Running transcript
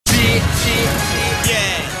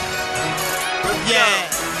Yeah.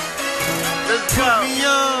 Let's go. Put me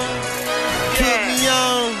on. Put me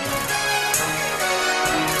on.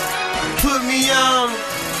 Put me on.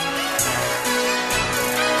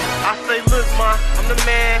 I say, look, ma, I'm the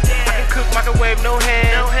man. I can cook, microwave, no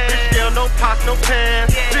hands. Fish scale, no pots, no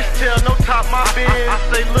pans. Fish tail, no top, my bin. I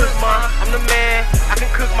say, look, ma, I'm the man. I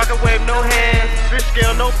can cook, microwave, no hands. Fish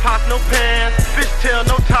scale, no pots, no pans. Fish tail,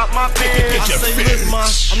 no top, my bin. I say, look, ma,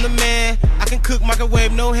 I'm the man. I can cook,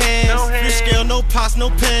 microwave, no hands. Fish scale, no pots, no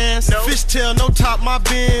pans. Fish tail, no top, my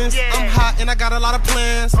bins. I'm hot and I got a lot of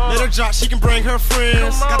plans. Let her drop, she can bring her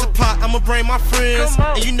friends. Got the pot, I'ma bring my friends.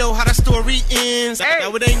 And you know how that story ends.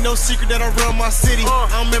 Now it ain't no secret that I run my city.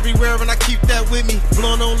 I'm everywhere and I keep that with me.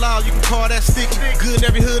 Blowing on loud, you can call that sticky. Good in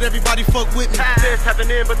every hood, everybody fuck with me. This happened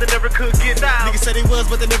in, but they never could get out. Niggas say they was,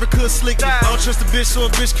 but they never could slick me. I don't trust a bitch, so a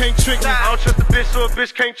bitch can't trick me. I don't trust a bitch, so a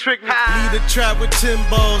bitch can't trick me. Lead the trap with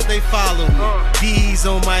Timbos, they follow me. Bees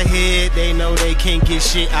on my head, they know they can't get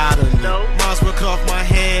shit out of me. Might as well cut off my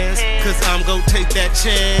hands, cause I'm gon' take that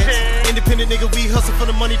chance. Independent nigga, we hustle for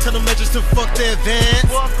the money, tell them measures to fuck their advance.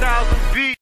 12,000 beats.